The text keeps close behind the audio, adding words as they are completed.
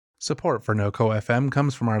Support for NoCo FM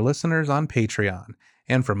comes from our listeners on Patreon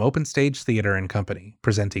and from Open Stage Theater and Company,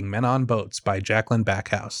 presenting Men on Boats by Jacqueline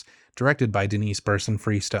Backhouse, directed by Denise Burson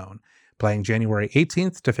Freestone, playing January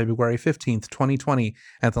 18th to February 15th, 2020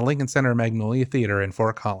 at the Lincoln Center Magnolia Theater in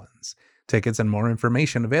Fort Collins. Tickets and more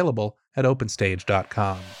information available at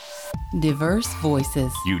openstage.com. Diverse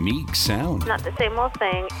voices. Unique sound. Not the same old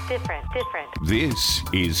thing. Different. This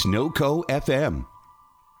is NoCo FM.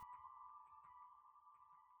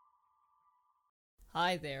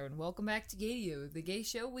 Hi there, and welcome back to Gaydio, the gay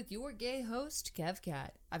show with your gay host, Kev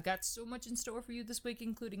Cat. I've got so much in store for you this week,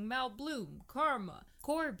 including Mal Bloom, Karma,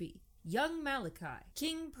 Corby, Young Malachi,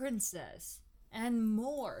 King Princess, and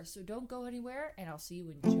more. So don't go anywhere, and I'll see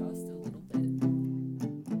you in just a little bit.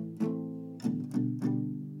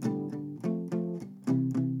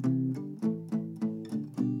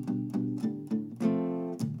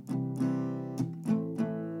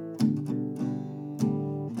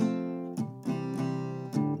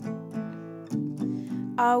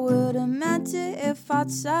 I would've meant it if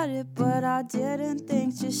I'd said it, but I didn't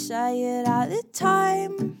think to say it at the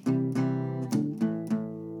time.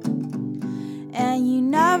 And you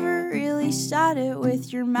never really said it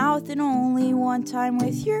with your mouth and only one time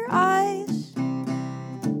with your eyes.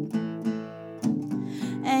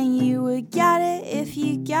 And you would get it if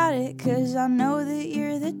you get it, 'cause I know that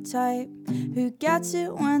you're the type who gets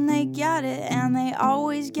it when they get it, and they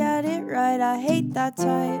always get it right. I hate that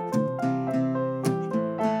type.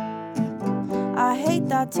 I hate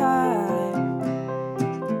that type.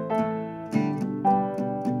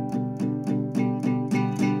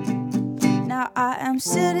 Now I am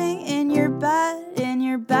sitting in your bed, in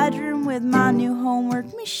your bedroom with my new homework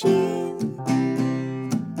machine.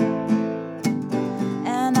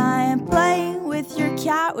 And I am playing with your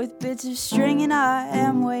cat with bits of string, and I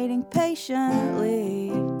am waiting patiently.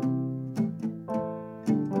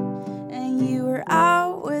 And you were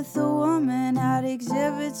out with a woman at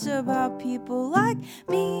exhibits about people like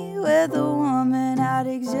me, with a woman at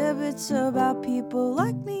exhibits about people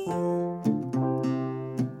like me.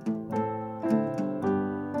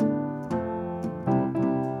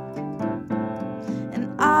 And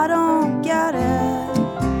I don't get it.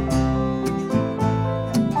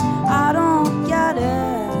 I don't get it.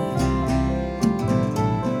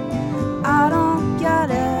 I don't get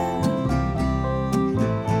it.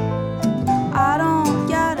 I don't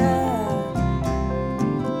get it.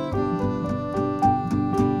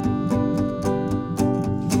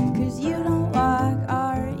 'Cause you don't like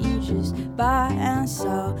art, you just buy and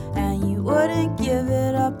sell, and you wouldn't give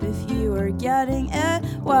it up if you were getting it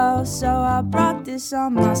well. So I brought this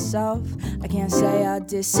on myself. I can't say I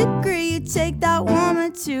disagree. You take that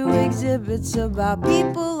woman to exhibits about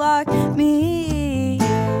people like me.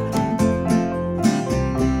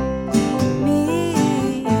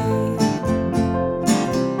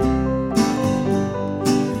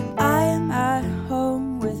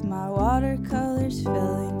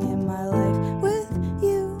 Filling in my life with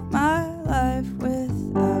you, my life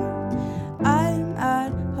without. I'm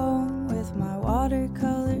at home with my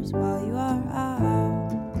watercolors while you are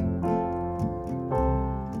out.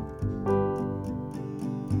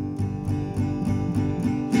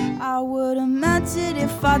 I would've meant it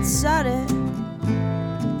if I'd said it,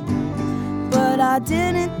 but I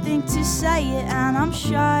didn't think to say it, and I'm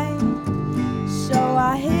shy. So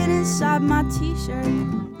I hid inside my t-shirt,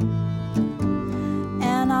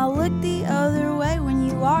 and I looked the other way when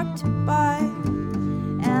you walked by.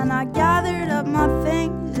 And I gathered up my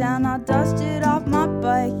things and I dusted off my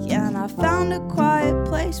bike, and I found a quiet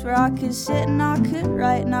place where I could sit and I could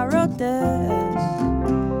write. And I wrote this,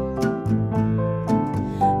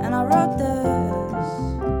 and I wrote this.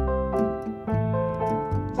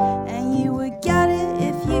 And you would get it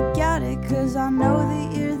if you get it, 'cause I know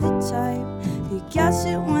that you're the type who gets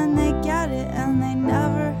it when they get it, and they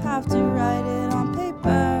never have to write it on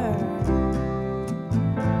paper.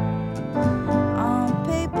 On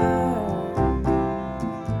paper.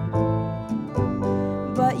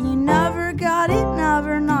 But you never got it,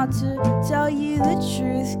 never, not to tell you the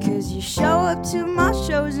truth, 'cause you show up to my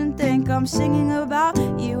shows and think I'm singing about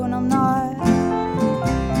you, and I'm not.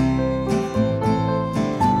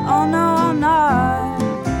 Oh no, I'm not.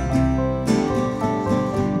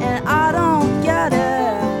 And I don't get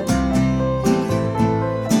it.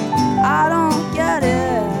 I don't get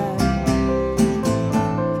it.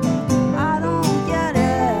 I don't get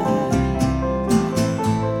it.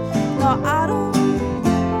 No, I don't.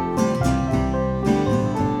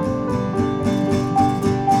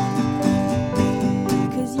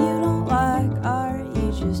 'Cause you don't like art,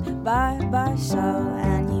 you just buy, sell,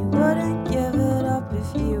 and you wouldn't give it up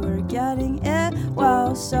if you were getting it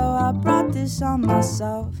well. So this on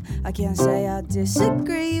myself. I can't say I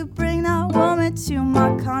disagree. You bring that woman to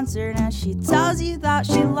my concert and she tells you that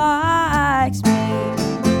she likes me.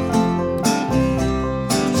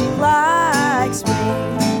 She likes me.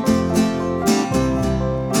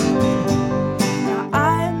 Now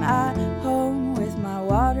I'm at home with my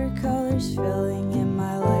watercolors filling in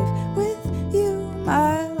my life with you,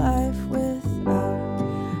 my life without.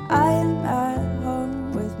 I am at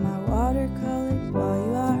home with my watercolors while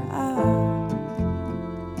you are out.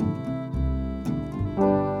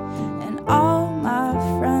 And all my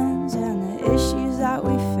friends and the issues that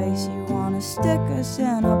we face, you wanna stick us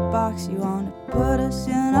in a box, you wanna put us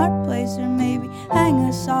in our place, or maybe hang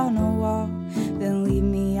us on a wall, then leave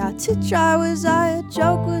me out to dry. Was I a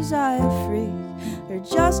joke? Was I a freak? Or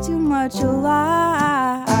just too much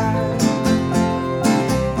alive?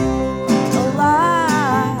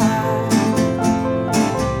 Alive.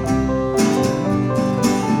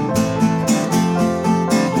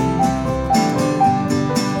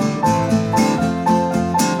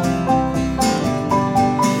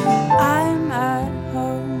 I'm at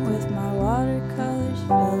home with my watercolors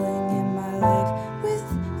filling in my life with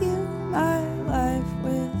you, my life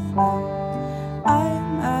without.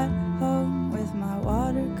 I'm at home with my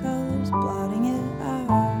watercolors blotting it out.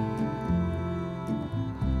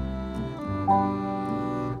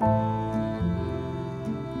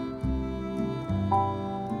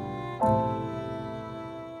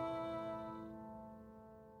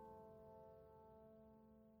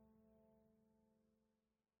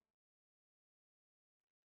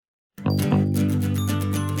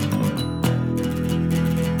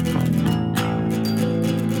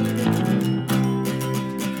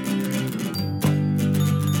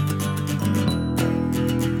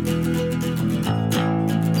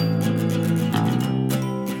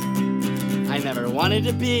 I never wanted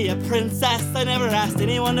to be a princess. I never asked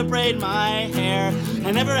anyone to braid my hair.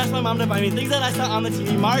 I never asked my mom to buy me things that I saw on the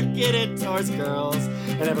TV marketed towards girls.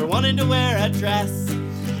 I never wanted to wear a dress,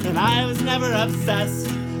 and I was never obsessed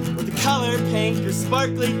with the color pink or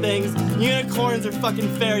sparkly things, unicorns or fucking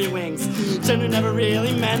fairy wings. Gender never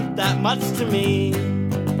really meant that much to me,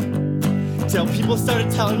 till people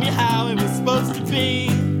started telling me how it was supposed to be.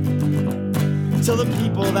 Till the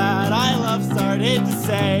people that I love started to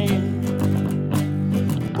say,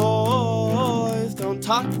 boys don't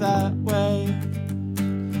talk that way,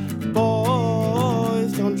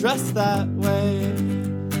 boys don't dress that way,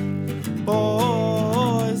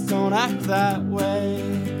 boys don't act that way.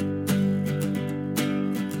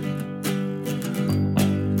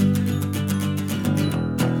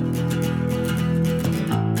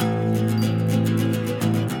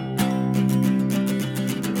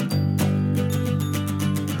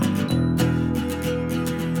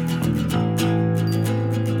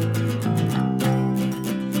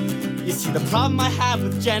 The problem I have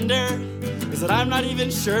with gender is that I'm not even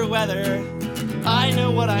sure whether I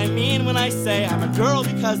know what I mean when I say I'm a girl,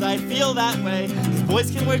 because I feel that way. 'Cause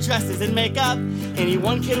boys can wear dresses and makeup,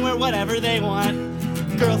 anyone can wear whatever they want.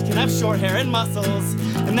 Girls can have short hair and muscles,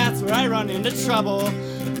 and that's where I run into trouble.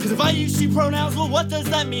 Because if I use she pronouns, well, what does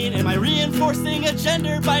that mean? Am I reinforcing a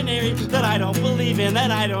gender binary that I don't believe in,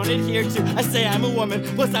 that I don't adhere to? I say I'm a woman,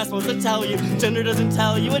 what's that supposed to tell you? Gender doesn't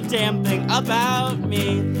tell you a damn thing about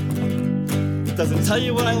me. It doesn't tell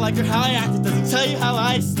you what I like or how I act. It doesn't tell you how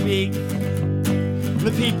I speak.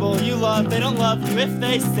 The people you love, they don't love you if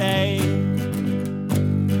they say,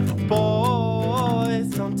 boys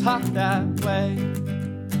don't talk that way,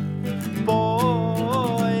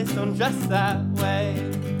 boys don't dress that way,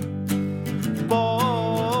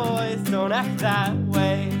 boys don't act that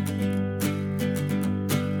way.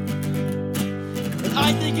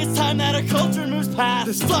 I think it's time that our culture moves past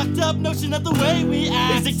this fucked up notion that the way we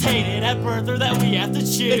act is dictated at birth, or that we have to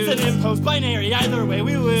choose. It's an imposed binary, either way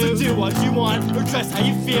we lose. So do what you want, or dress how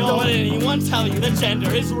you feel. Don't let anyone tell you that gender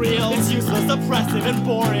is real. It's useless, oppressive, and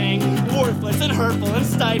boring, worthless and hurtful and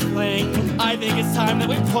stifling. I think it's time that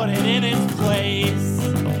we put it in its place.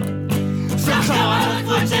 So come on, let's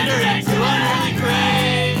put gender into an early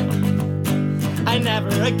grade. I never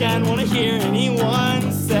again want to hear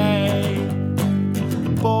anyone say,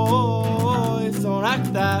 boys don't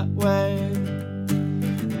act that way,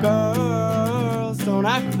 girls don't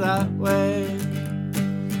act that way,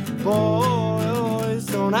 boys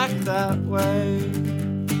don't act that way,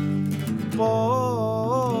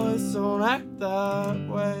 boys don't act that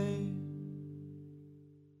way.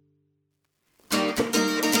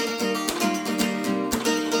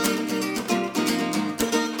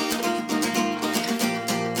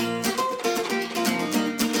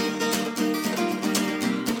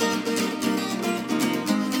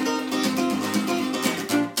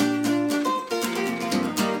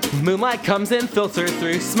 Moonlight comes in, filtered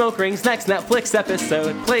through smoke rings. Next Netflix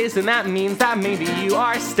episode plays, and that means that maybe you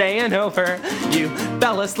are staying over. You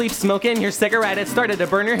fell asleep smoking your cigarette. It started to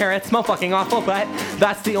burn your hair. It smelled fucking awful, but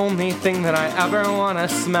that's the only thing that I ever wanna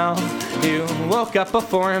smell. You woke up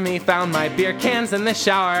before me, found my beer cans in the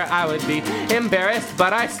shower. I would be embarrassed,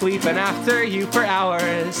 but I sleeping after you for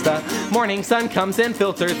hours. The morning sun comes in,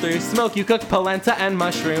 filtered through smoke. You cook polenta and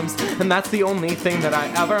mushrooms, and that's the only thing that I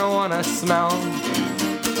ever wanna smell.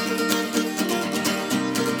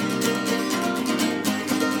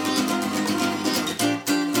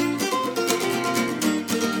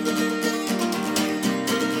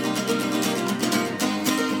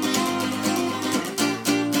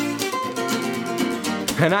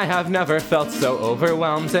 And I have never felt so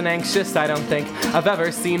overwhelmed and anxious. I don't think I've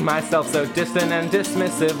ever seen myself so distant and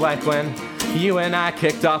dismissive, like when you and I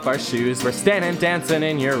kicked off our shoes. We're standing dancing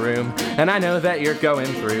in your room, and I know that you're going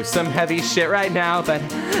through some heavy shit right now, but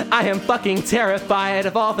I am fucking terrified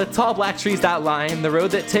of all the tall black trees that line the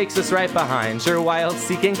road that takes us right behind your wild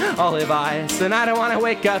seeking olive eyes. And I don't want to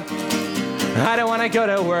wake up, I don't want to go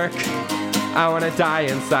to work, I want to die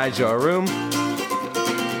inside your room.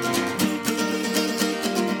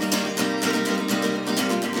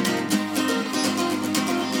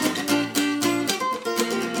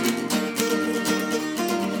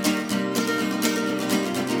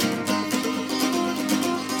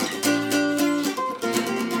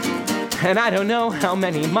 And I don't know how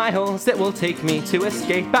many miles it will take me to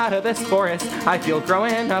escape out of this forest I feel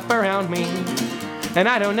growing up around me. And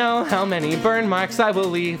I don't know how many burn marks I will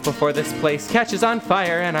leave before this place catches on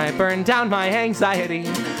fire and I burn down my anxiety.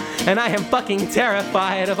 And I am fucking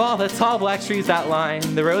terrified of all the tall black trees that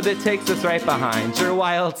line the road that takes us right behind your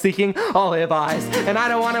wild seeking olive eyes. And I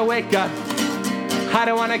don't want to wake up, I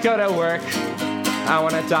don't want to go to work, I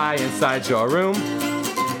want to die inside your room.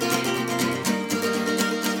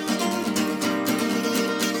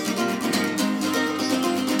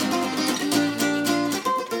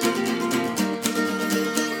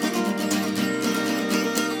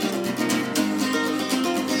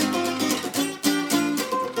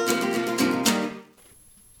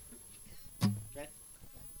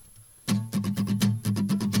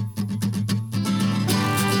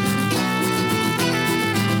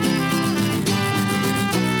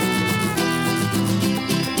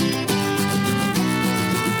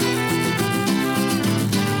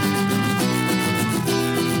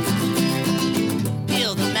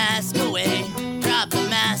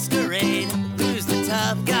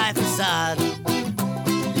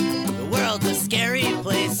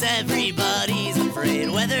 Everybody's afraid,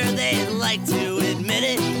 whether they'd like to admit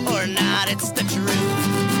it or not, it's the truth.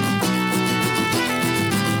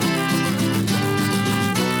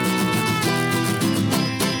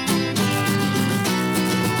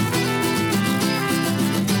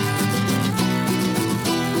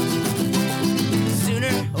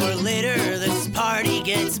 Sooner or later, this party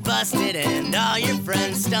gets busted and all your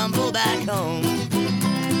friends stumble back home.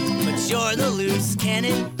 But you're the loose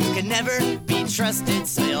cannon, you can never be trusted,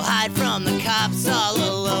 so you'll hide from the cops all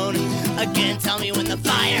alone. Again, tell me, when the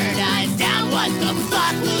fire dies down, what the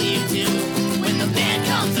fuck will you do? When the band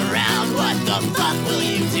comes around, what the fuck will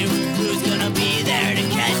you do? Who's gonna be there to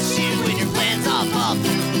catch you when your plans all fall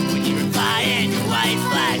through? When you were flying your white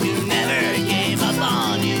flag, who never gave up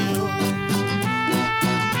on you?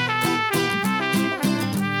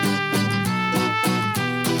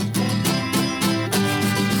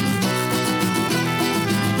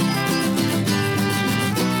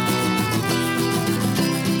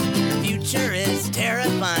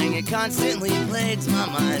 It constantly plagues my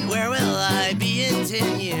mind. Where will I be in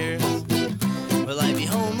 10 years? Will I be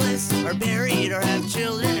homeless or buried or have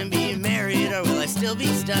children and be married, or will I still be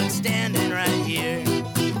stuck standing right here?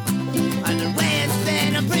 Either way, it's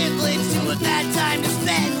been a privilege to have had time to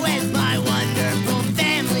spend with my wonderful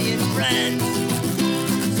family and friends.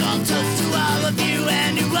 So I'll toast to all of you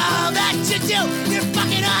and to all that you do. You're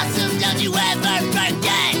fucking awesome, don't you ever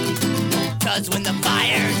forget. 'Cause when the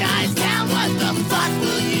fire dies down, what the fuck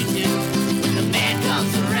will you do? When the man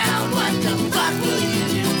comes around, what the fuck will you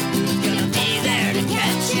do? Who's gonna be there to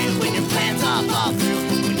catch you when your plans all fall through?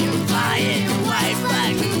 When you were flying your white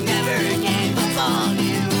flag, who never gave up on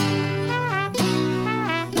you?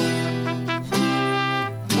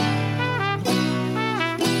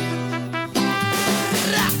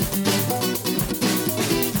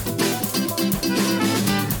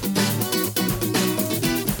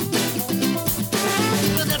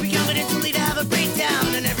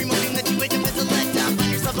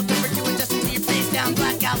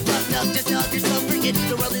 Just to help yourself forget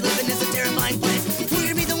the world we live in is a terrifying place. We're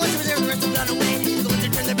gonna be the ones who are there, the rest have gone away. The ones who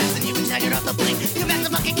turn their backs and you can tag it off the blink. Come back.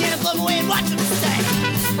 monkey can and blow him away and watch him stay.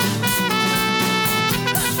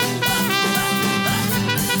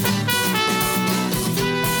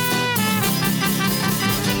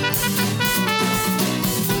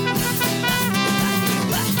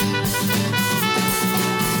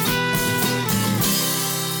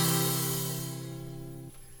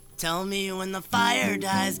 Tell me when the fire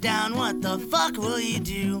dies down, what the fuck will you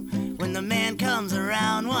do? When the man comes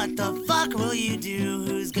around, what the fuck will you do?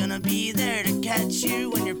 Who's gonna be there to catch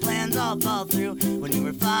you when your plans all fall through? When you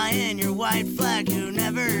were flying your white flag, who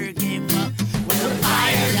never gave up? When the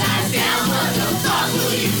fire dies down, what the fuck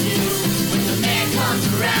will you do? When the man comes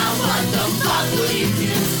around, what the fuck will you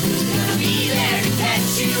do? Who's gonna be there to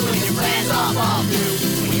catch you when your plans all fall through?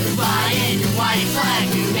 When you were flying your white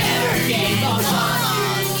flag, who never gave up?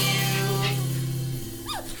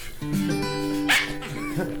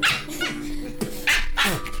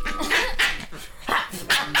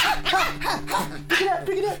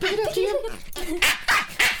 Pick it up, Jim.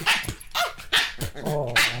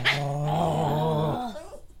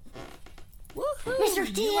 Woohoo! Mr.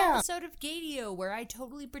 New Dio! episode of Gaydio where I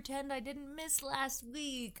totally pretend I didn't miss last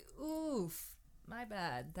week. Oof. My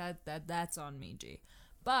bad. That's on me, G.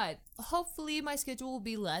 But hopefully my schedule will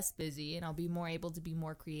be less busy and I'll be more able to be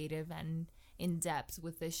more creative and in depth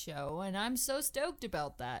with this show, and I'm so stoked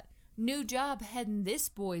about that. New job heading this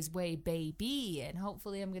boy's way, baby, and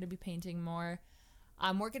hopefully I'm going to be painting more.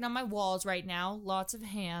 I'm working on my walls right now. Lots of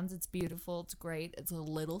hands. It's beautiful. It's great. It's a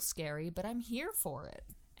little scary, but I'm here for it.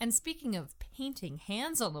 And speaking of painting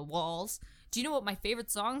hands on the walls, do you know what my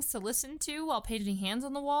favorite songs to listen to while painting hands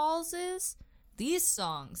on the walls is? These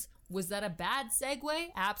songs. Was that a bad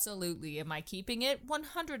segue? Absolutely. Am I keeping it?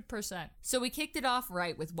 100%. So we kicked it off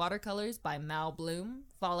right with Watercolors by Mal Bloom,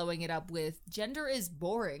 following it up with Gender is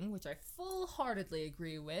Boring, which I full-heartedly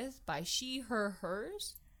agree with, by She, Her,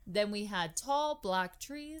 Hers. Then we had Tall Black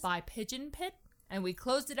Trees by Pigeon Pit, and we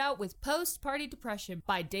closed it out with Post-Party Depression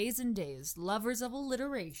by Days and Days, Lovers of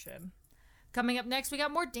Alliteration. Coming up next, we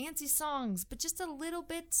got more dancey songs, but just a little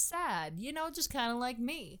bit sad, just kind of like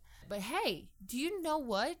me. But hey, do you know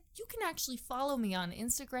what? You can actually follow me on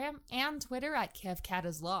Instagram and Twitter at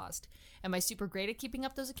KevCatIsLost. Am I super great at keeping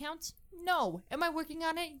up those accounts? No. Am I working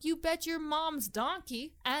on it? You bet your mom's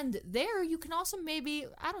donkey. And there you can also maybe,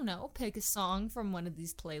 pick a song from one of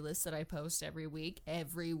these playlists that I post every week.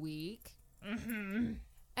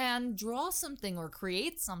 And draw something or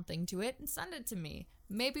create something to it and send it to me.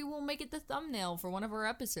 Maybe we'll make it the thumbnail for one of our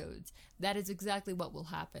episodes. That is exactly what will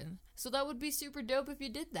happen. So that would be super dope if you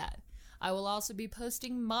did that. I will also be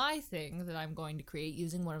posting my thing that I'm going to create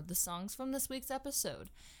using one of the songs from this week's episode.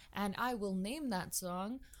 And I will name that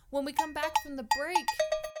song when we come back from the break.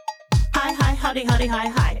 Hi, hi, howdy, howdy, hi,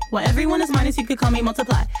 hi. Well, everyone is minus, you could call me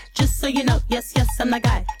multiply. Just so you know, yes, I'm that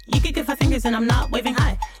guy. You could give 5 fingers and I'm not waving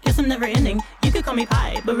high. Guess I'm never ending, you could call me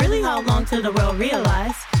pie. But really, how long till the world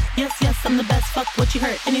realize? Yes, I'm the best, fuck what you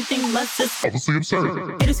heard. Anything less is obviously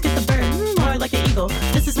absurd. Haters get the bird, more like an eagle.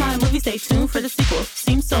 This is my movie, stay tuned for the sequel.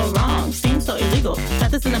 Seems so wrong, seems so illegal.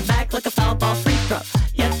 Got this in the back like a foul ball free throw.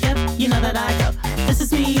 Yep, you know that I go. This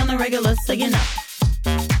is me on the regular, so you know.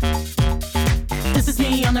 This is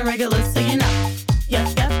me on the regular, so you know.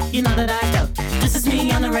 Yep, you know that I go. This is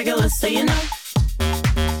me on the regular, so you know.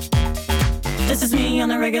 This is me on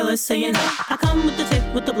the regular, so you know. I come with the tip,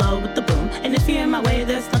 with the blow, with the boom. And if you're in my way,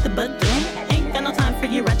 there's nothing but doom. Ain't got no time for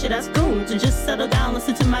you ratchet ass goons. And just settle down,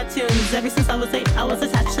 listen to my tunes. Ever since I was 8, I was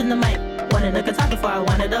attached to the mic. Wanted a guitar before I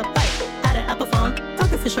wanted a bike. Had an Apple phone,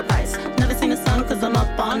 talking Fisher Price. Never seen a song cause I'm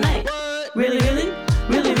up all night. Really?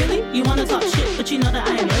 You wanna talk shit, but you know that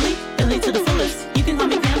I am really to the fullest. You can call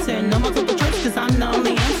me cancer, no multiple choice, cause I'm the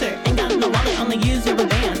only answer. Ain't got no wallet, only use your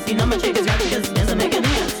bands. You know my chick is right because dance make a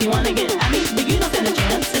dance. You wanna get at me, but you don't stand a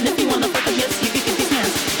chance. And if you wanna fuck up, yes, you can get these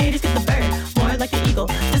hands. Haters get the bird, more like an eagle.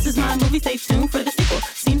 This is my movie, stay tuned for the sequel.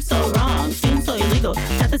 Seems so wrong, seems so illegal.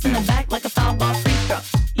 Got this in the back like a foul ball free throw.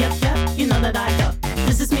 Yep, you know that I go.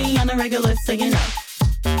 This is me on the regular, so you know.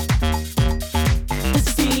 This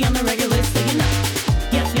is me on the regular, so you know.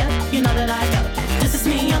 Yep, you know that I go. This is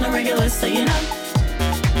me on the regular, so you know.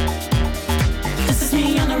 This is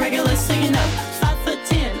me on the regular, so you know.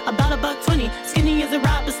 5'10", about $120. Skinny as a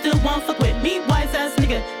rock, but still won't fuck with me. Wise ass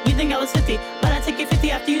nigga, you think I was 50, but I take it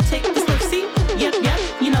 50 after you take this look. See? Yep,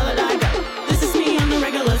 you know that I go. This is me on the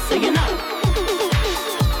regular, so you know.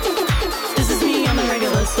 This is me on the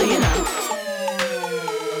regular, so you know.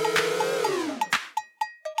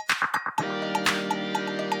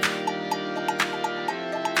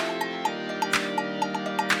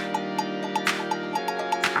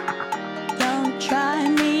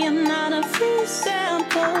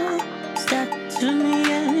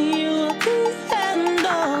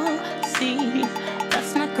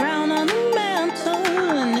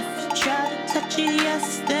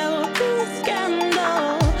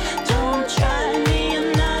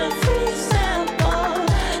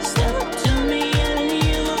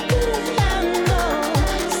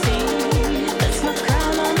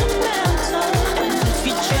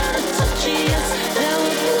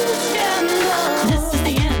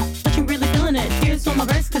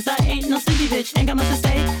 to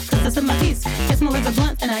say, cause this is my piece. Kiss my lips are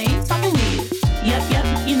blunt and I ain't talking weed.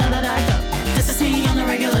 Yep, you know that I go. This is me on the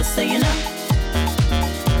regular, so you know.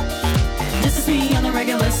 This is me on the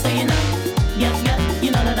regular, so you know. Yep,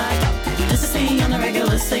 you know that I go. This is me on the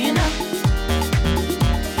regular, so you know.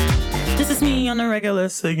 This is me on the regular,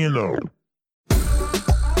 so you know.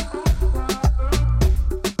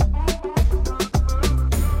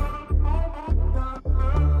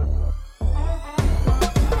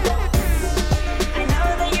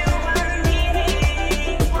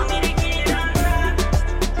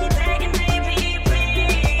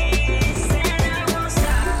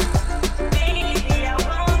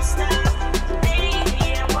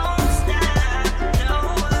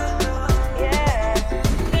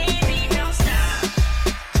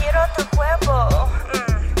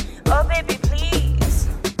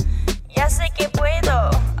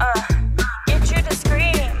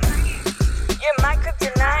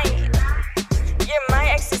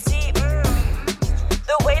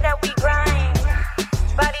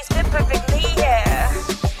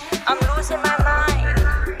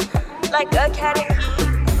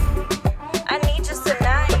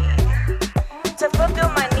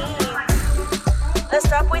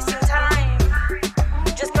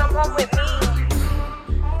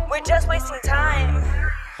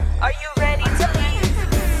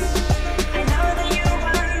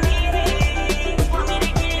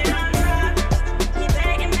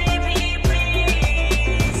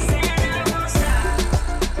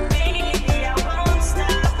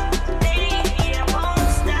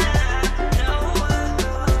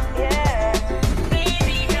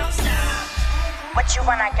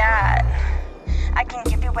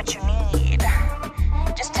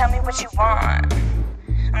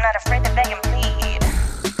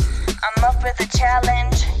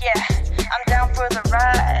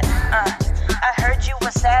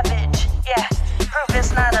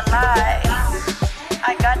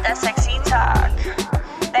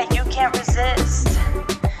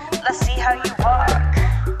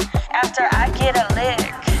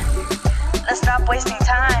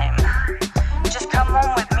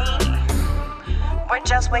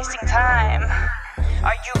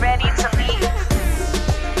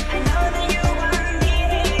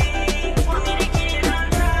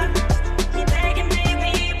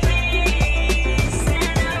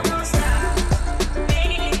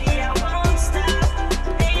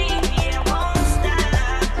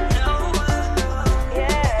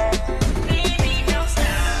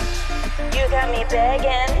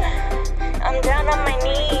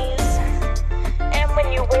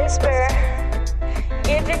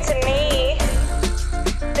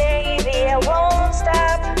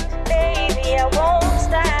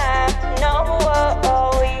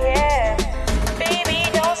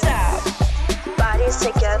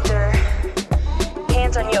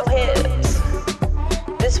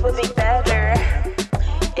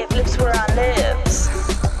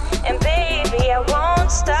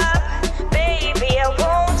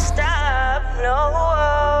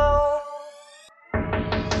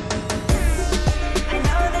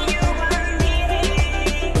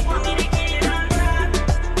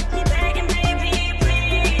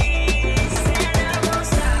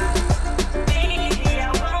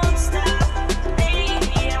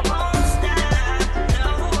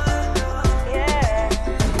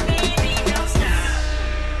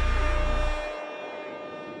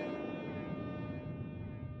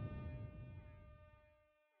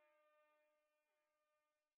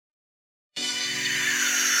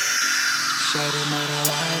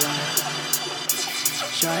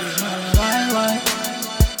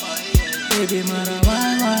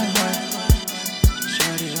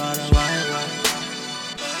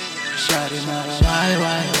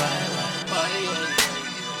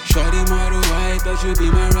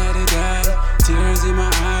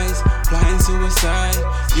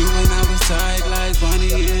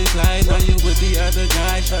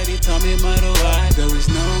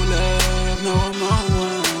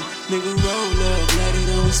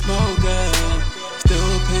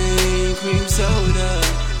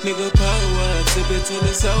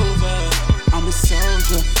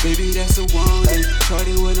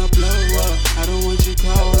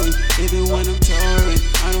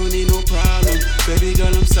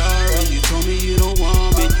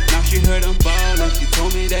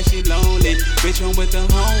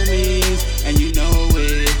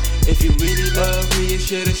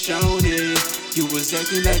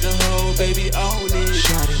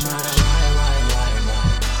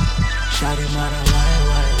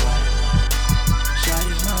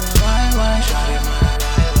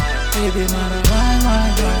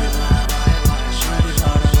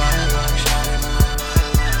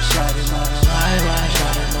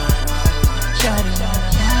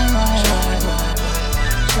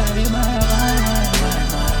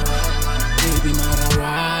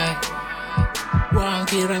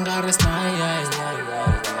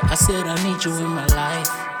 need you in my life.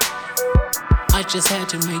 I just had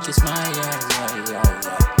to make you smile, I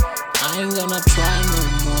ain't gonna try no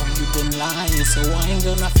more. You've been lying, so I ain't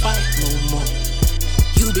gonna fight no more.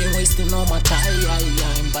 You've been wasting all my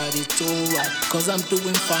time, but it's alright, cause I'm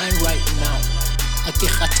doing fine right now. Aki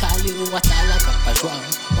khatali watala kapajwang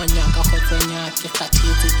wanyaka khotsanya ki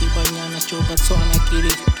khatiti ki banyana choba tsona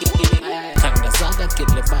kiri kanga zaga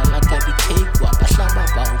kile bala ka di cake wa bahlaba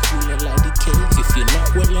ba ufulela di cake. If you're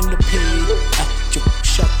not willing to pay, acho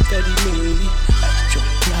shaka di lady, acho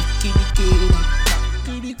nakiri kiri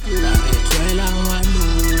twela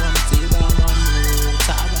wanu amtiba wanu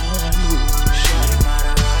taba wanu shari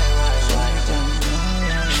mara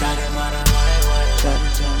shari mara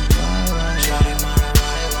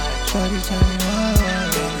Shawty tell me why,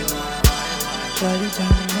 baby, Shawty tell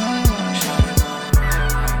me why,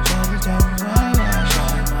 Shawty tell me why,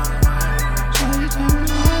 Shawty tell me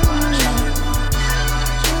why,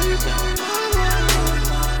 Shawty tell me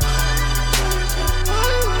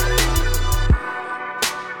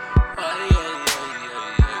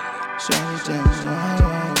Shawty tell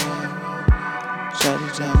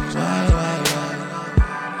me why,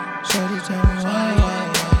 Shawty tell me why,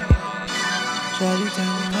 Shawty tell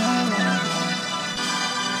me why,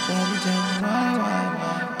 Shawty tell me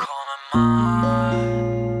come mai?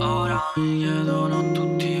 Ora mi chiedono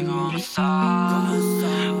tutti come stai.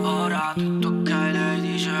 Ora tutto ok, lei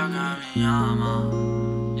dice che mi ama,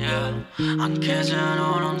 yeah. Anche se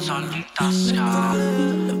non ho un soldo in tasca,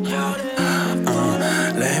 yeah.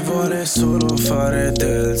 Lei vuole solo fare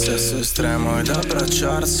del sesso estremo ed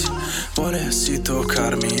abbracciarsi. Volessi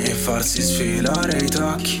toccarmi e farsi sfilare i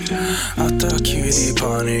tacchi. Attacchi di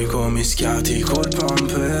panico mischiati col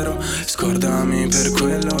pampero. Scordami per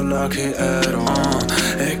quello là che ero.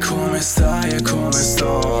 E come stai e come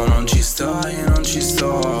sto? Non ci stai, non ci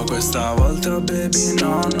sto. Questa volta baby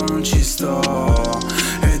no, non ci sto.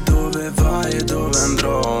 E dove vai e dove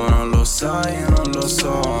andrò? Non lo sai, non lo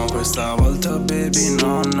so. Questa volta baby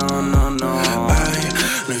no, no, no, no. Ehi,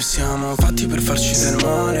 noi siamo fatti per farci del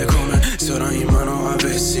male. Come se ora in mano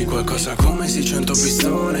avessi qualcosa come 600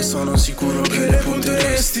 pistole. Sono sicuro che le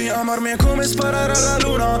punteresti. Amarmi è come sparare alla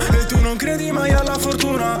luna e tu non credi mai alla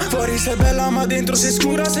fortuna. Fuori sei bella ma dentro sei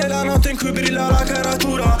scura. Sei la notte in cui brilla la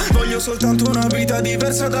caratura. Voglio soltanto una vita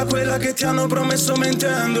diversa da quella che ti hanno promesso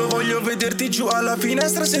mentendo. Voglio vederti giù alla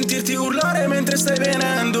finestra e sentirti urlare mentre stai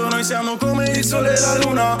venendo. Noi siamo come il sole e la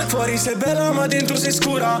luna. Fuori sei bella ma dentro sei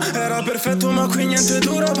scura. Era perfetto ma qui niente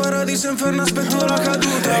dura. Paradiso inferno aspetto la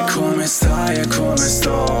caduta. E come stai e come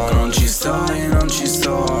sto? Non ci stai, non ci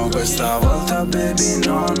sto. Questa volta baby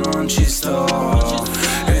no, non ci sto.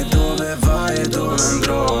 E dove vai e dove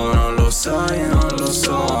andrò? Non lo sai, non lo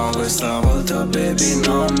so. Questa volta baby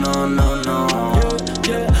no, no, no, no.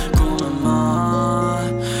 Come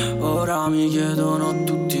mai? Ora mi chiedono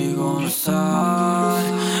tutti come stai.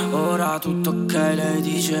 Ora tutto ok, lei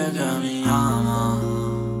dice che mi ama,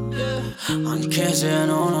 anche se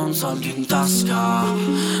non ho un soldo in tasca,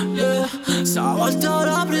 yeah. Stavolta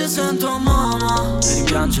la presento mamma e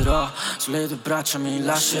rimpiangerò. Sulle tue braccia mi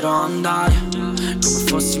lascerò andare, come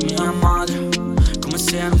fossi mia madre, come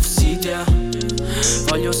se non fossi te.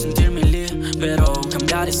 Voglio sentirmi lì, però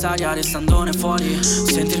cambiare staria restandone fuori.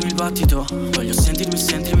 Sentirmi il battito, voglio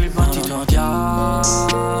sentirmi il battito.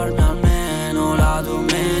 Odiarmi almeno la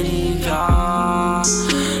domenica.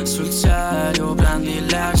 Sul serio prendi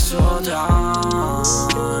l'Exodan,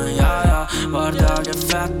 yeah, yeah. Guarda che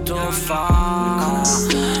effetto fa,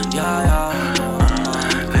 yeah, yeah.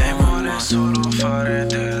 Lei vuole solo fare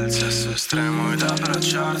del sesso estremo ed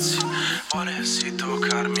abbracciarsi. Volessi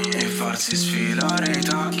toccarmi e farsi sfilare i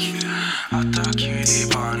tacchi. Attacchi di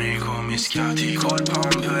panico mischiati col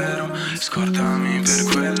pampero. Scordami per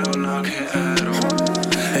quello là che ero.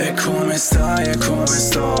 E come stai e come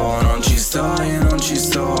sto? Non ci stai, non ci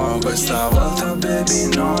sto. Questa volta baby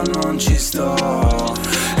no, non ci sto.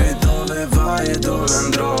 E dove vai e dove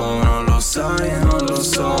andrò? Non lo sai, non lo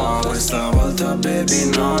so. Questa volta baby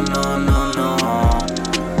no, no, no, no.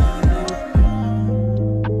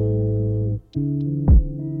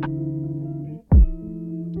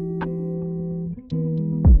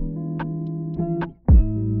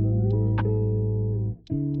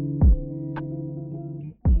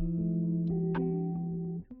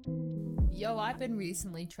 Yo, I've been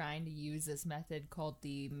recently trying to use this method called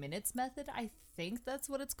the minutes method. I think that's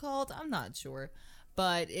what it's called. I'm not sure.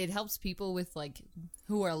 But it helps people with, like,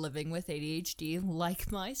 who are living with ADHD,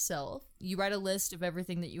 like myself. You write a list of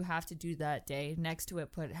everything that you have to do that day. Next to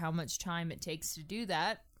it, put how much time it takes to do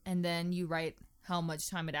that. And then you write how much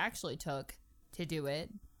time it actually took to do it.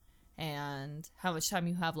 and how much time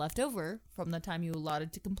you have left over from the time you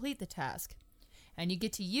allotted to complete the task. And you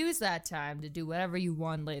get to use that time to do whatever you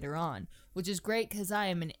want later on, which is great because I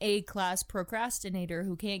am an A-class procrastinator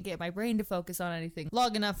who can't get my brain to focus on anything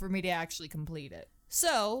long enough for me to actually complete it.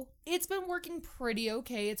 So, it's been working pretty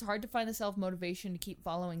okay. It's hard to find the self-motivation to keep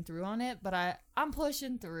following through on it, but I'm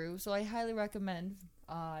pushing through, so I highly recommend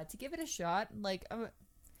to give it a shot. Like,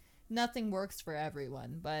 nothing works for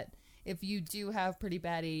everyone, but if you do have pretty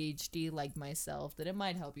bad ADHD like myself, then it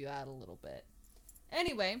might help you out a little bit.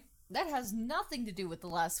 Anyway, that has nothing to do with the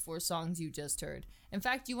last 4 songs you just heard. In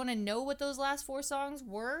fact, you want to know what those last 4 songs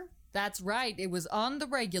were? That's right, it was On the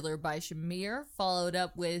Regular by Shamir, followed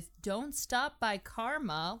up with Don't Stop by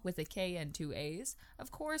Karma with a K and 2 A's. Of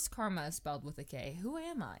course, Karma is spelled with a K. Who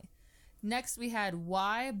am I? Next, we had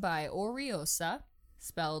Why by Oriosa,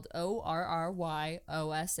 spelled Orryosa,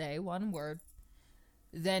 one word.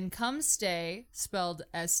 Then Come Stay, spelled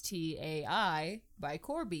Stai, by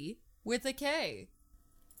Corby, with a K.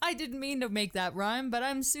 I didn't mean to make that rhyme, but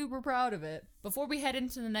I'm super proud of it. Before we head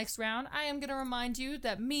into the next round, I am going to remind you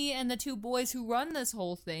that me and the 2 boys who run this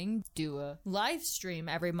whole thing do a live stream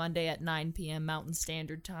every Monday at 9 p.m. Mountain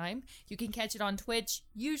Standard Time. You can catch it on Twitch,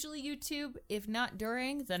 usually YouTube, if not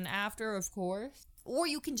during, then after, of course. Or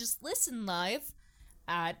you can just listen live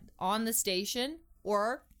on the station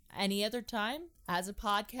or any other time as a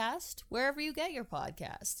podcast, wherever you get your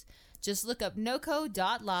podcasts. Just look up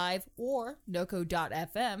NoCo.live or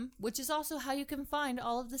NoCo.fm, which is also how you can find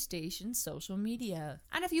all of the station's social media.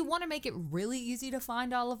 And if you want to make it really easy to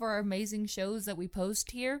find all of our amazing shows that we post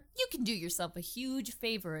here, you can do yourself a huge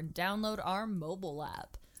favor and download our mobile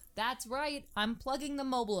app. That's right, I'm plugging the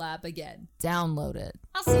mobile app again. Download it.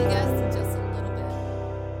 I'll see you guys in just a little bit.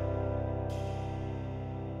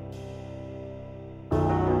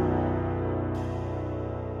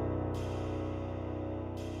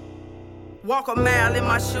 Walk a mile in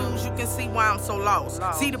my shoes, you can see why I'm so lost.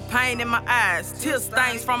 See the pain in my eyes, tear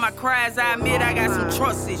stains from my cries. I admit I got some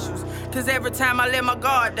trust issues, cause every time I let my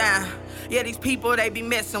guard down, yeah, these people, they be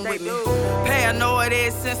messing with me. Paranoid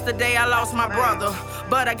is since the day I lost my brother,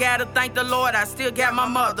 but I gotta thank the Lord, I still got my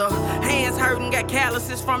mother. Hands hurting, got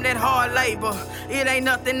calluses from that hard labor. It ain't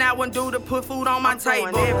nothing I wouldn't do to put food on my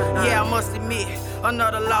table. Yeah, I must admit,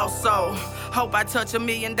 another lost soul. Hope I touch $1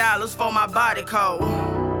 million for my body code.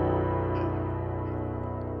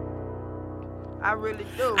 I really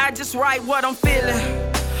do. I just write what I'm feeling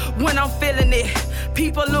when I'm feeling it.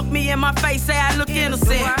 People look me in my face, say I look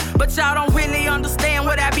innocent, but y'all don't really understand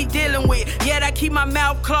what I be dealing with. Yet I keep my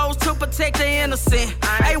mouth closed to protect the innocent.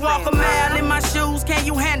 Hey, walk a mile in my shoes, can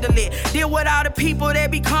you handle it? Deal with all the people that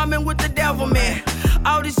be coming with the devil, man.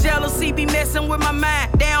 All this jealousy be messing with my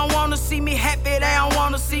mind. They don't wanna see me happy, they don't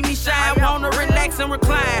wanna see me shine. Wanna relax and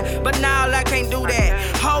recline, but now I can't do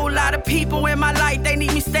that. Whole lot of people in my life, they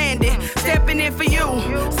need me standing. Stepping in for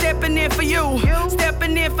you, stepping in for you,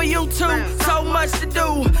 stepping in for you too. So much to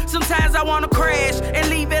do. Sometimes I wanna crash and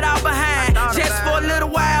leave it all behind, just for a little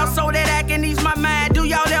while, so that I can ease my mind. Do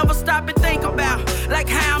y'all ever stop and think about like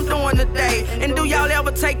how I'm doing today? And do y'all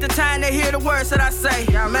ever take the time to hear the words that I say?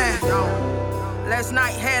 Man, last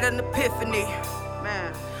night had an epiphany,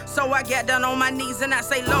 man. So I got down on my knees and I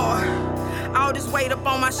say, Lord, all this weight up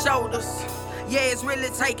on my shoulders, yeah, it's really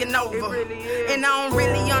taking over. And I don't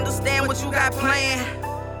really understand what you got planned,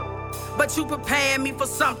 but you preparing me for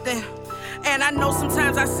something. And I know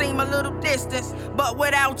sometimes I seem a little distant, but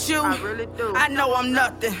without you, I know I'm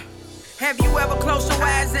nothing. Have you ever closed your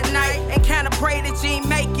eyes at night and kinda pray that you ain't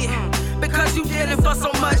make it? Because you dealing for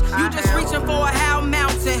so much, you just reaching for a high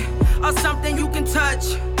mountain or something you can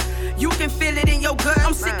touch. You can feel it in your gut.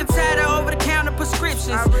 I'm sick and tired of over-the-counter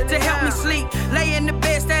prescriptions to help me sleep. Lay in the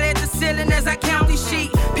bed, stare at the ceiling as I count these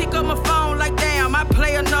sheep. Pick up my phone like damn, I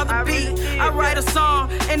play another beat. I write a song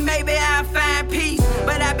and maybe I'll find peace.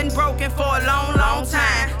 But I've been broken for a long, long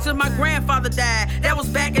time, since my grandfather died. That was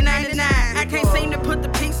back in '99. I can't seem to put the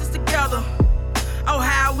pieces together. Oh,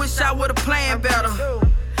 how I wish I would've planned better.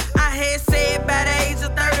 I had said by the age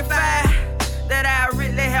of 35 that I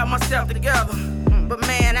really had myself together. But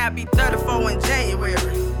man, I'll be 34 in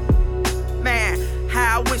January. Man,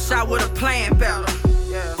 how I wish I would've planned better.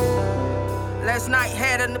 Last night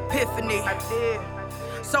had an epiphany. I did.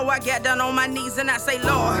 So I got down on my knees and I say,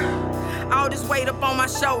 Lord, all this weight up on my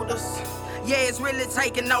shoulders, yeah, it's really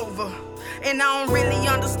taking over. And I don't really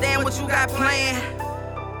understand what you got planned,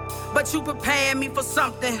 but you preparing me for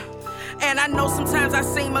something. And I know sometimes I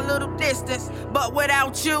seem a little distant, but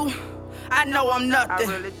without you, I know I'm nothing.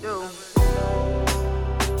 I really do.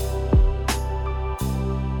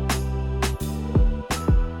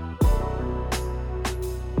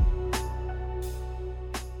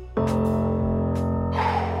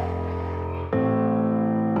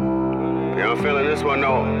 Yeah, I'm feeling this one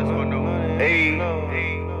though. Hey.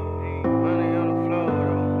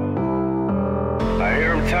 I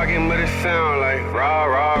hear him talking, but it sound like rah,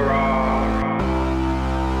 rah, rah.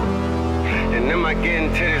 And am I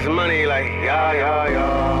getting to this money like yeah, yeah,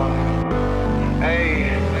 yeah.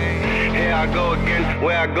 Hey. Here I go again,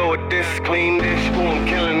 where I go with this, clean this, ooh, I'm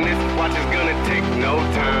killing this, watch it's gonna take no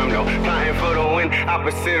time, though, flying for the win,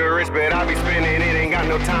 opposite of risk, but I be spending it, ain't got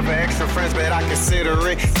no time for extra friends, but I consider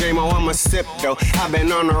it, J-Mo, I'ma sip, though, I've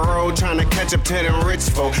been on the road, trying to catch up to them rich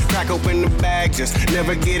folk, crack open the bag, just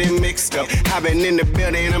never get it mixed up, I've been in the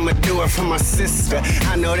building, I'ma do it for my sister,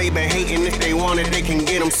 I know they been hating, if they want it, they can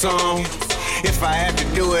get them some, if I had to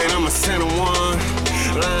do it, I'ma send them one.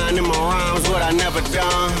 Lying in my rhymes, what I never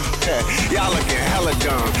done. Y'all looking hella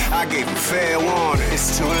dumb. I gave you fair warning.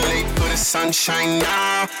 It's too late for the sunshine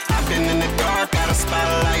now. I've been in the dark, got a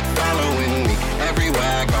spotlight following me everywhere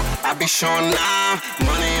I go. I be showing now.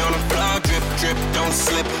 Money on the floor, drip, drip, don't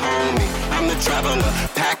slip, homie. I'm the traveler,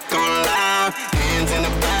 pack on loud. Hands in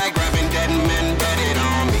the bag, grabbing dead men, bet it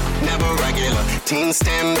on me. Never regular, team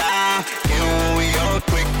stand out. Get what we owe,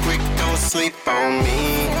 quick, quick, don't sleep on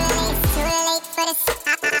me. Too late for this.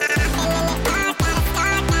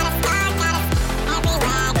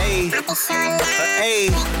 Hey,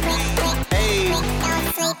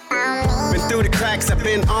 been through the cracks, I've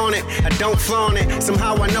been on it, I don't flaunt it.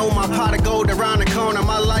 Somehow I know my pot of gold around the corner.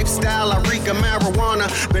 My lifestyle, I reek of marijuana.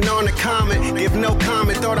 Been on the comment, give no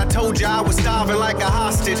comment. Thought I told you I was starving like a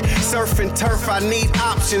hostage. Surfing turf, I need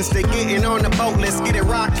options. They getting on the boat, let's get it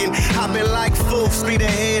rocking. I've been like full speed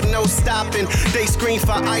ahead, no stopping. They scream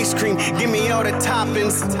for ice cream, give me all the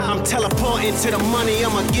toppings. I'm teleporting to the money,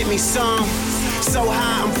 I'ma get me some. So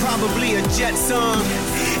high, I'm probably a Jetson.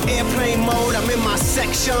 Airplane mode, I'm in my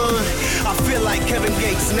section. I feel like Kevin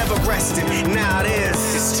Gates never rested. Now it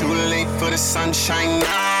is. It's too late for the sunshine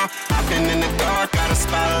now. I've been in the dark, got a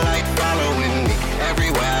spotlight following me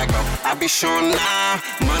everywhere I go. I be showing now.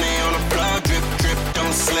 Money on the floor, drip, drip,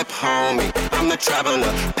 don't slip, homie. I'm the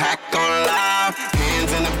traveler, pack on loud.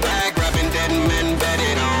 Hands in the bag, grabbing dead men, bet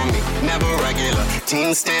it on me. Never regular,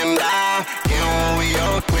 team stand out. Get what we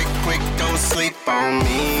owe, quick, quick, don't sleep on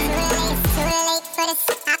me. Too late for this.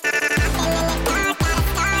 I've been in the dark, got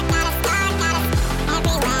a star,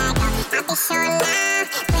 everywhere I go. I be showing now.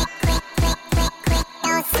 Quick, quick, quick, quick, quick,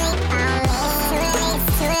 don't sleep on me.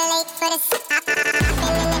 Too late for this. I've been in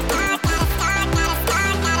the dark, got a star,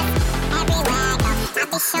 everywhere I go. I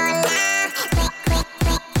be showing now. Quick, quick,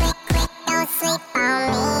 quick, quick, quick, don't sleep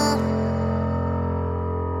on me.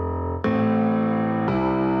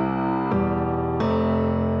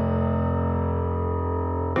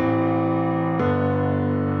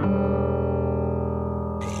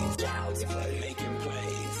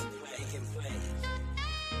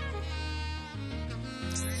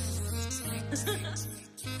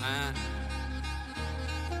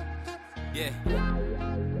 Yeah.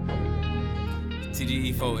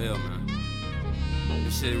 TGE4L, man.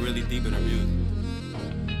 This shit really deeper than music.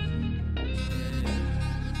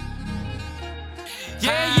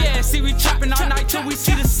 Yeah, see we trapping all night till we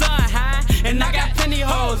see the sun, huh? And I got plenty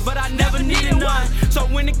hoes, but I never needed one. So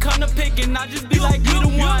when it come to picking, I just be like, you the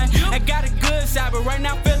one. I got a good side, but right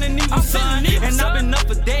now feeling evil, son. And I've been up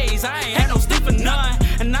for days, I ain't had no sleep for none.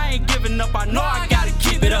 And I ain't giving up, I know I gotta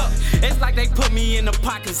keep it up. It's like they put me in the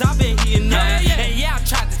pot, cause I've been heating up. And yeah, I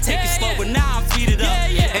tried to take it slow, but now I'm speeded up.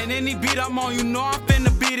 And any beat I'm on, you know I'm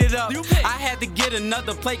finna beat it up. I had to get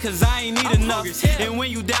another plate, cause I ain't need enough. And when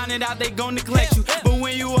you down and out, they gon' neglect you. But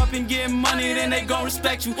when you up and getting money, then they gon'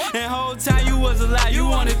 respect you. And whole time you was alive, you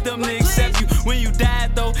wanted them to accept you. When you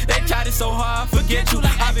died though, they tried it so hard, forget you.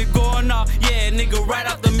 I been going off, yeah, nigga, right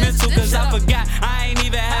off the mental. Cause I forgot, I ain't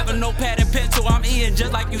even having no pad and pencil. I'm eating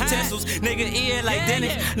just like utensils. Nigga eating like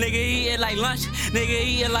Dennis, nigga eating like lunch, nigga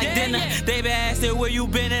eating like dinner. They been asking where you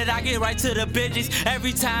been at, I get right to the bitches.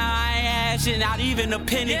 Every time I ain't asking, not even a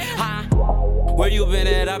penny, huh? Where you been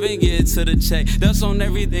at? I been getting to the check. That's on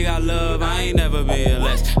everything I love, I ain't never been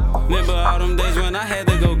less. Remember all them days when I had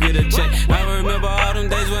to go get a check. I remember all them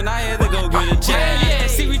days when I had to go get a check. Yeah,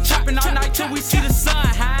 see we trapping all night till we see the sun,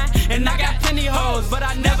 huh? And I got plenty hoes, but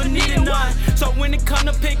I never needed one. So when it come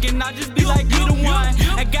to picking, I just be like, you the one.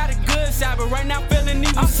 I got a good side, but right now feeling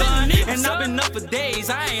evil, son. And I've been up for days,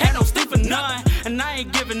 I ain't had no sleep for none. And I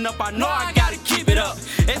ain't giving up, I know I gotta keep it up.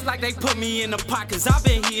 It's like they put me in the pot, cause I've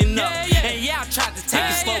been heating up. And yeah, I tried to take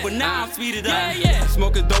it slow, but now I'm speeded up.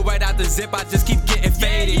 Smoking dope right out the zip, I just keep getting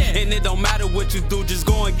faded. And it don't matter what you do, just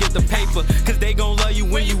go and get the paper. Cause they gon' love you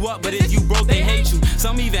when you up, but if you broke, they hate you.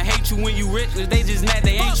 Some even hate you when you rich, cause they just mad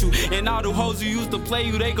they ain't you. And all the hoes who used to play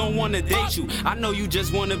you, they gon' wanna date you. I know you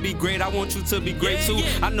just wanna be great, I want you to be great too.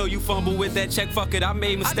 I know you fumble with that check, fuck it, I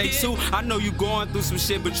made mistakes too. I know you going through some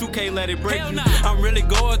shit, but you can't let it break you. I'm really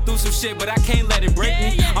going through some shit, but I can't let it break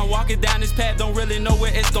me. I'm walking down this path, don't really know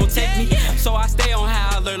where it's gon' take me. So I stay on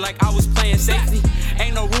high alert like I was playing safety.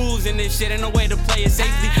 Ain't no rules in this shit, ain't no way to play it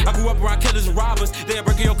safely. I grew up around killers and robbers, they'll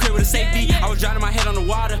break your crib with a safety. I was drowning my head on the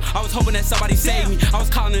water, I was hoping that somebody saved me. I was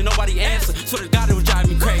calling and nobody answered, so the God it was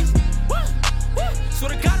driving me crazy. So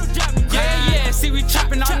the God will drive me crazy. Yeah, see we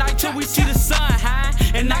trapping all night till we see the sun, huh?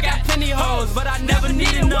 And I got plenty hoes, but I never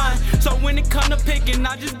needed none. So when it come to picking,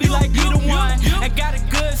 I just be like, you the one. I got a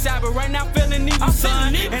good side, but right now feeling evil,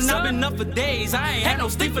 son. And I've been up for days, I ain't had no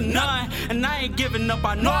sleep for none. And I ain't giving up,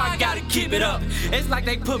 I know I gotta keep it up. It's like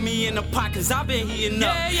they put me in the pot, cause I've been heating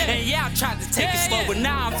up. And yeah, I tried to take it slow, but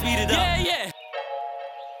now I'm speeded up.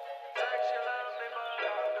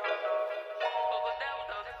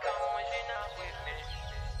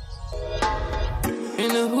 In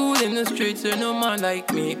the hood, in the streets, there's no man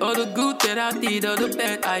like me. All the good that I did, all the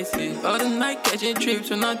bad I see. All the night catching trips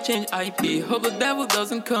when I change IP. Hope the devil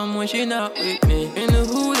doesn't come when she not with me. In the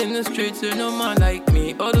hood, in the streets, there's no man like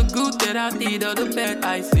me. All the good that I did, all the bad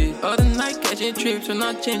I see. All the night catching trips when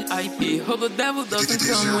I change IP. Hope the devil doesn't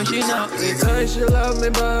come when she not with me. Say she love me,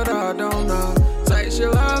 but I don't know. Say she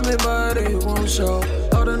love me, but it won't show.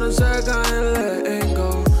 Hold on a second and let it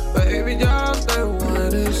go. Baby, just stay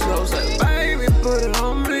one it slow. Say, baby, put it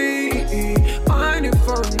on me. I need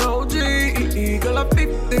for an OG. Girl, I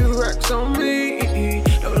 50 racks on me.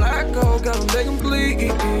 Don't let go, got them begging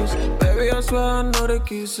please. Baby, I swear I know the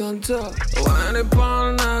keys on top. When it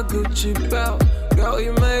on that Gucci belt. Girl,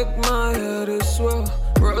 you make my head swell.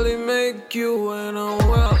 Really make you when I'm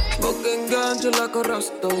well. Smoking ganja like a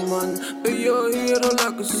Rasta man. Be your hero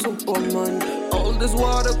like a Superman. All this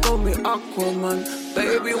water call me Aquaman.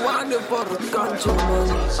 Baby, want it for a ganja man.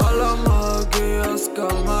 All of my girls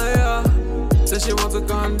come Maya. Say she wants a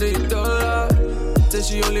 $100. Say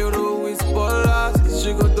she only roll with spoilers.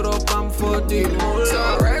 She go drop them for the moolah.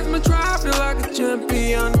 So raise me, drive you like a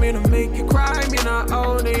champion. Me to make you cry, me not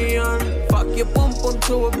audience. Fuck your pum pum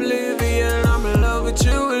to oblivion. I'm in love with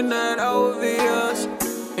you and that obvious.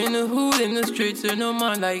 In the hood, in the streets, there's no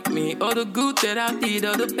man like me. All the good that I did,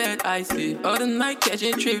 all the bad I see. All the night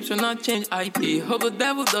catching trips when I change IP. Hope the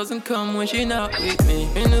devil doesn't come when she not with me.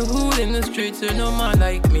 In the hood, in the streets, there's no man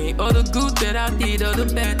like me. All the good that I did, all the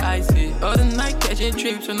bad I see. All the night catching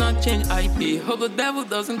trips when I change IP. Hope the devil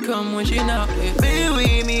doesn't come when she not with me. Be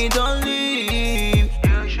with me, don't leave.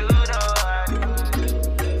 You should know.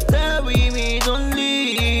 Stay with me, don't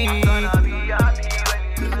leave. I'm gonna be happy when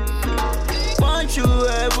you do. Want you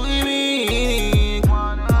every minute.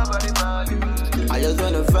 I just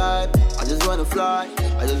wanna vibe, I just wanna fly.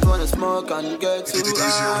 I just wanna smoke and get too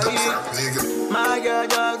high. My girl,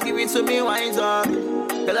 just give it to me, winds up.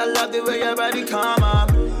 Girl, I love the way your body come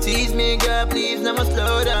up. Tease me, girl, please, never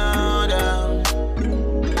slow down, down.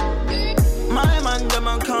 My man, them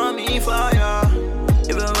man call me fire.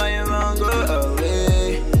 Even when you run, go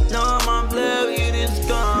away. No man play with this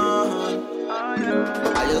gun.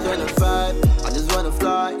 I just wanna vibe, I just wanna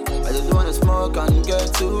fly. I just wanna smoke and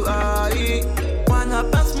get too high. Wanna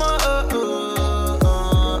pass my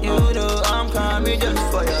you know I'm coming just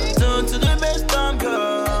for you. Turn to the best I'm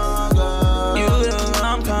girl. You know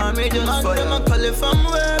I'm coming just for you. I'm calling from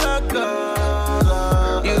where I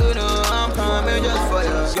go. You know I'm coming just for you.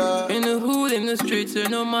 In the hood, in the streets, there's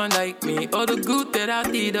no man like me. All the good that I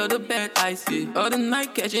did, all the bad I see. All the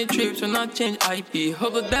night catching trips when I change IP.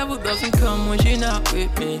 Hope the devil doesn't come when she not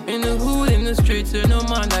with me. In the hood, in the streets, there's no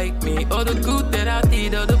man like me. All the good that I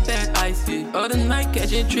did, all the bad I see. All the night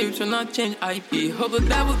catching trips when I change IP. Hope the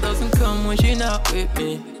devil doesn't come when she not with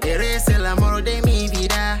me. Eres el amor de mi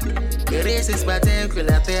vida. Eres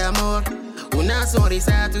espectacular de amor. Una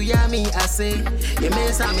sonrisa tuya me hace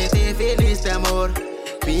inmensamente feliz de amor.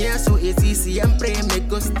 Pienso en ti siempre me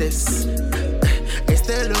gustes.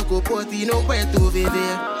 Este loco por ti no puedo vivir.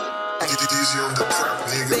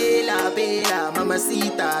 Bella, bella,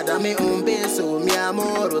 mamacita, dame un beso, mi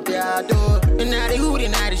amor, te adoro. In the hood,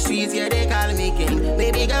 in the streets, yeah, they call me king.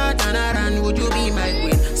 Baby girl, turn around, would you be my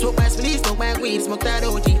queen? Smoke my spliff, smoke my weed, smoke that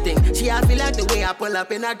OG thing. She I feel like the way I pull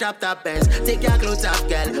up in a top Benz. Take your clothes off,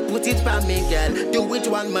 girl, put it for me, girl. Do it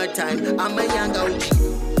one more time, I'm a young OG.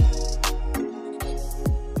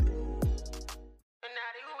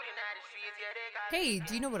 Hey,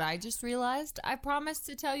 do you know what I just realized? I promised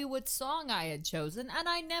to tell you what song I had chosen, and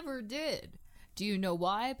I never did. Do you know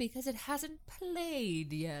why? Because it hasn't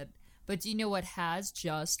played yet. But do you know what has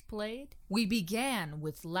just played? We began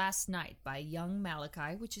with Last Night by Young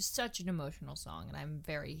Malachi, which is such an emotional song, and I'm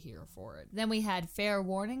very here for it. Then we had Fair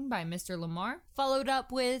Warning by Mr. Lamar, followed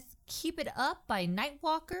up with Keep It Up by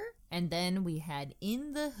Nightwalker, and then we had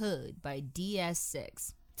In the Hood by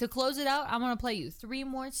DS6. To close it out, I'm going to play you 3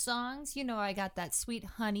 more songs. You know I got that Sweet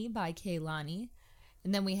Honey by Kaylani.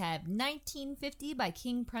 And then we have 1950 by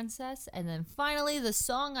King Princess. And then finally, the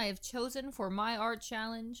song I have chosen for my art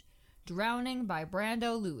challenge, Drowning by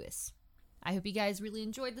Brando Lewis. I hope you guys really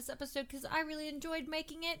enjoyed this episode because I really enjoyed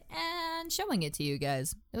making it and showing it to you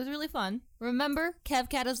guys. It was really fun. Remember,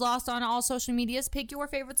 KevCat is lost on all social medias. Pick your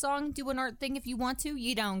favorite song, do an art thing if you want to.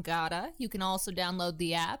 You don't gotta. You can also download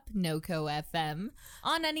the app, NoCo FM,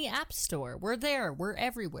 on any app store. We're there. We're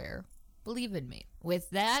everywhere. Believe in me. With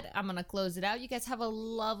that, I'm going to close it out. You guys have a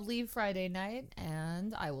lovely Friday night,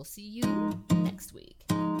 and I will see you next week.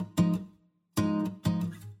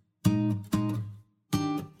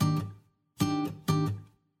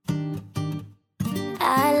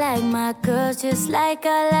 I like my girls just like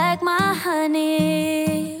I like my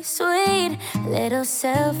honey. Sweet, little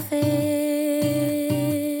selfish.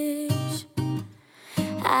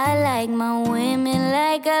 I like my women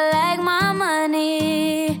like I like my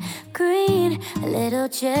money. Green, a little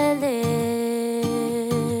jealous.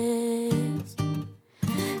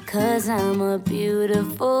 'Cause I'm a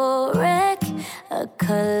beautiful wreck, a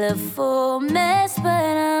colorful mess,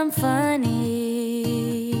 but I'm funny.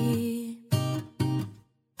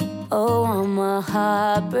 Oh, I'm a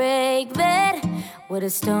heartbreak vet with a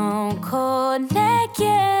stone cold neck,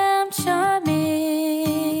 yeah, I'm charming.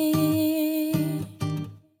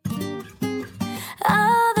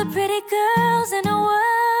 All the pretty girls in the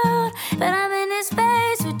world, but I'm in this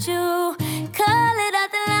space with you. Call it out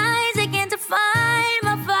the lines they can't define.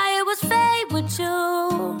 My fire was fade with you.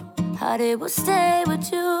 Heart it will stay with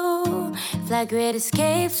you. Fly great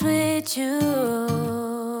escapes with you.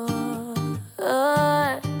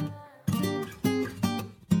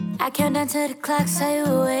 I count down to the clock, say you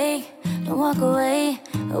awake. Don't walk away,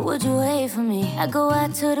 or would you wait for me? I go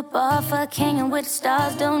out to the bar, fuck hanging with the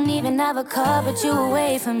stars. Don't even have a car, but you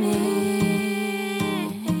wait for me.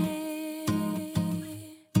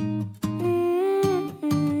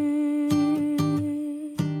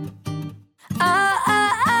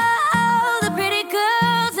 Oh, the pretty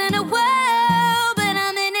girls in the world, but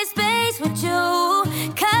I'm in this space with you.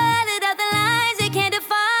 Cut it out the lines they can't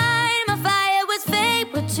define. My fire was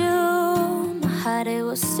fake with you. My heart it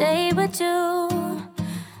will stay with you.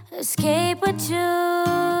 Escape with you.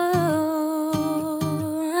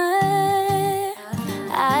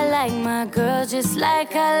 I like my girl just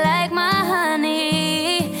like I like my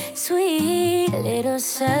honey. Sweet, little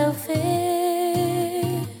selfish.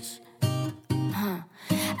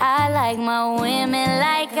 I like my women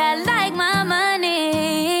like I like my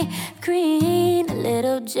money. Green, a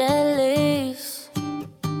little jealous.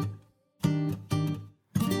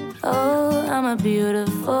 Oh, I'm a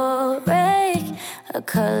beautiful wreck, a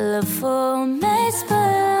colorful mess, but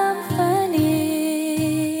I'm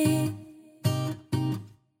funny.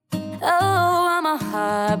 Oh, I'm a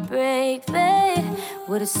heartbreak vet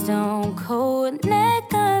with a stone cold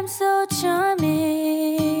neck, I'm so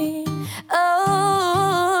charming.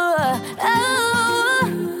 Oh, oh,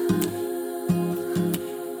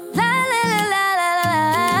 la la la la la la.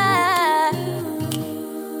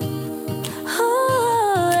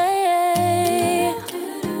 Oh, yeah.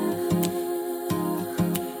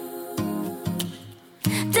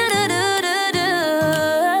 Do do do do do.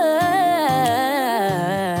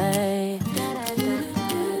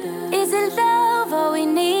 Is it love? All we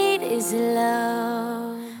need is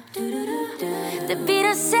love. The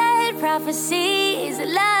Beatles said prophecy is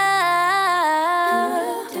love.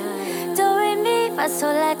 Do re mi fa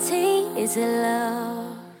sol la ti is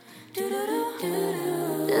love.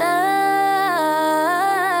 Love.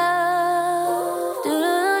 Do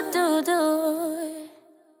do do.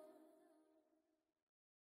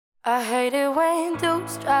 I hate it when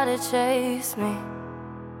dudes try to chase me,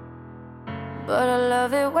 but I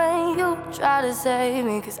love it when you try to save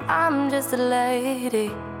me, 'cause I'm just a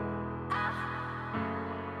lady.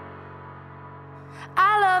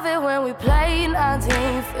 I love it when we play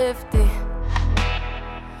 1950.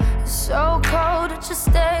 It's so cold, it just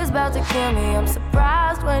stays about to kill me. I'm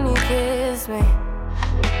surprised when you kiss me.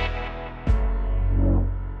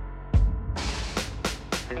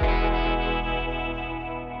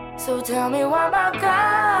 So tell me why my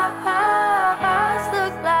guys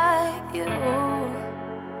look like you,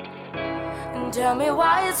 and tell me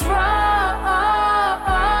why it's wrong.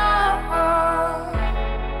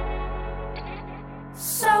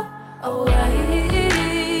 So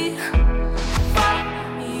away,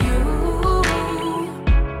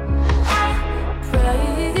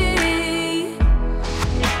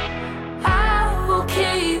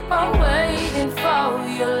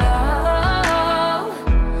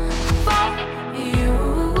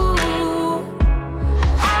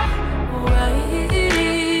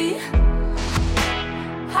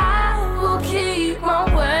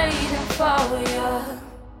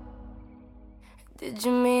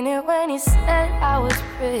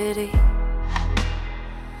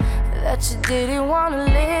 that you didn't wanna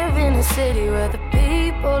live in a city where the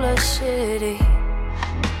people are shitty.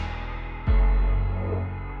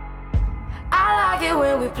 I like it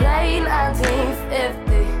when we play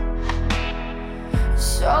 1950.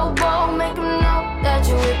 So bold, make 'em know that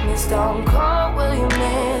you're with me. Stone cold, will you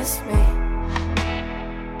miss me?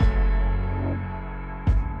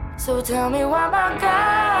 So tell me why my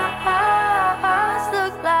guys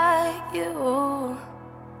look like you,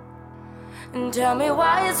 and tell me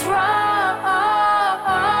why it's wrong.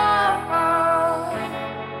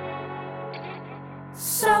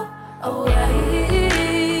 So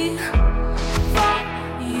away from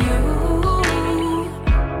you,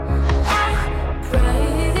 I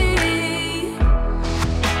pray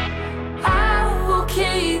I will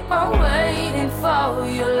keep on waiting for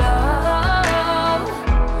your love.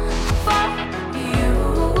 For you,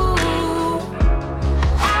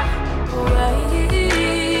 I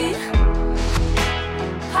wait.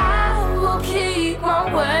 I will keep on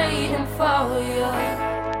waiting for you.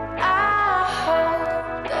 I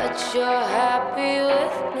hope that you're happy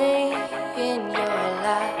with me in your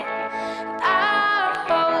life. I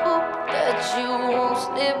hope that you won't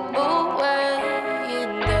slip away in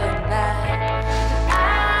the night. I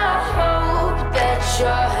hope that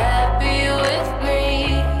you're happy with me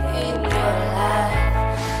in your life.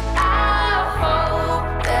 I hope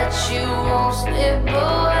that you won't slip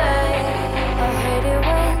away. I hate it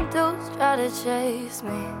when dudes try to chase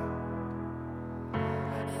me.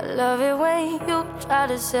 I love it when you try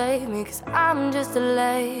to save me, 'cause I'm just a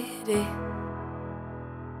lady.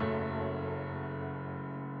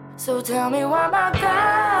 So tell me why my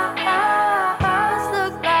guys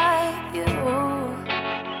look like you,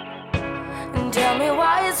 and tell me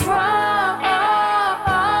why it's wrong.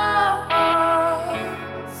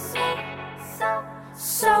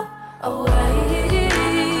 So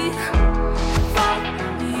away from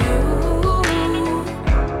you,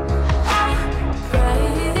 I pray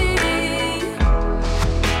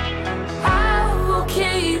I will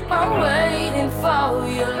keep on waiting for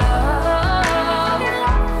your love.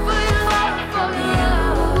 For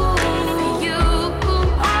you,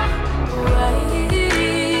 I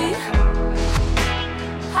wait.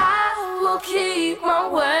 I will keep on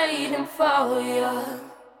waiting for you.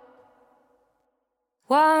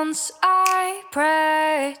 Once I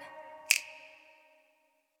prayed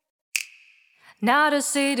now to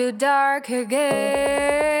see the dark again.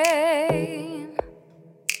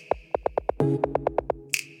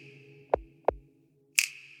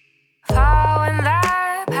 Far in the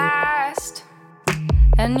past,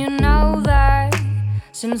 and you know that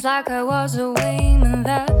seems like I was a wing in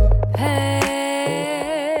that pain.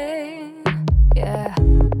 Yeah.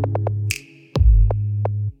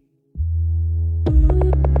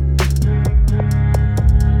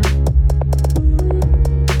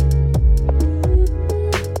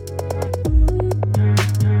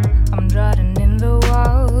 I'm drowning in the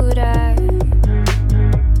water.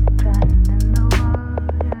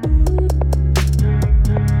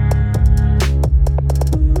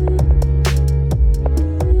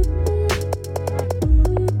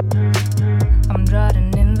 I'm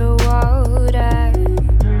drowning in the water.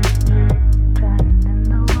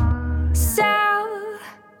 Sell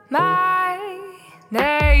my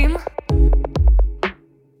name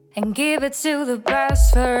and give it to the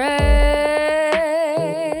best foreigner.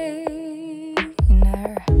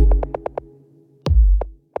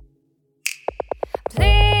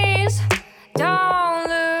 Please don't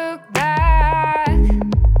look back.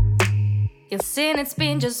 You've seen it's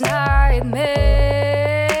been just nightmare.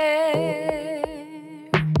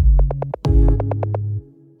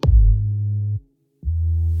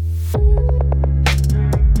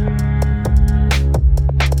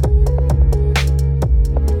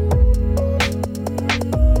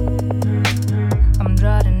 I'm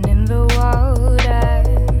drowning in the water.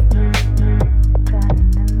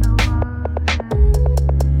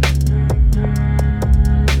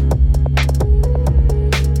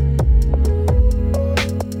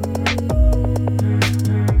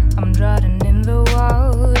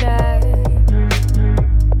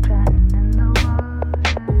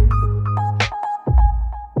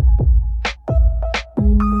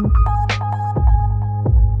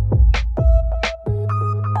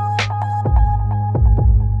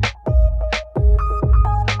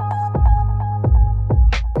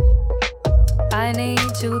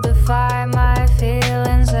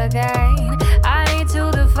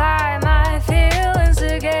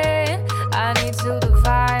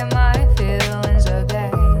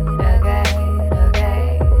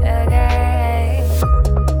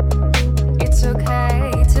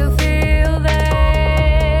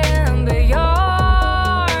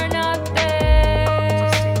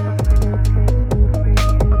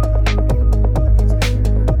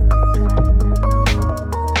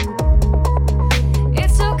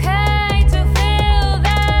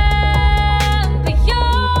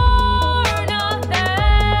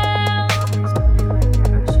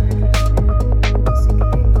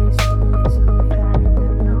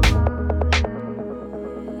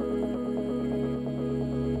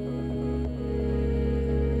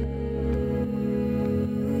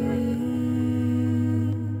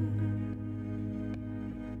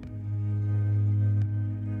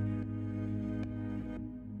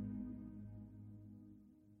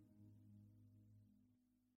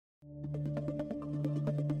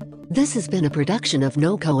 This has been a production of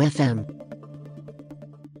NoCo FM.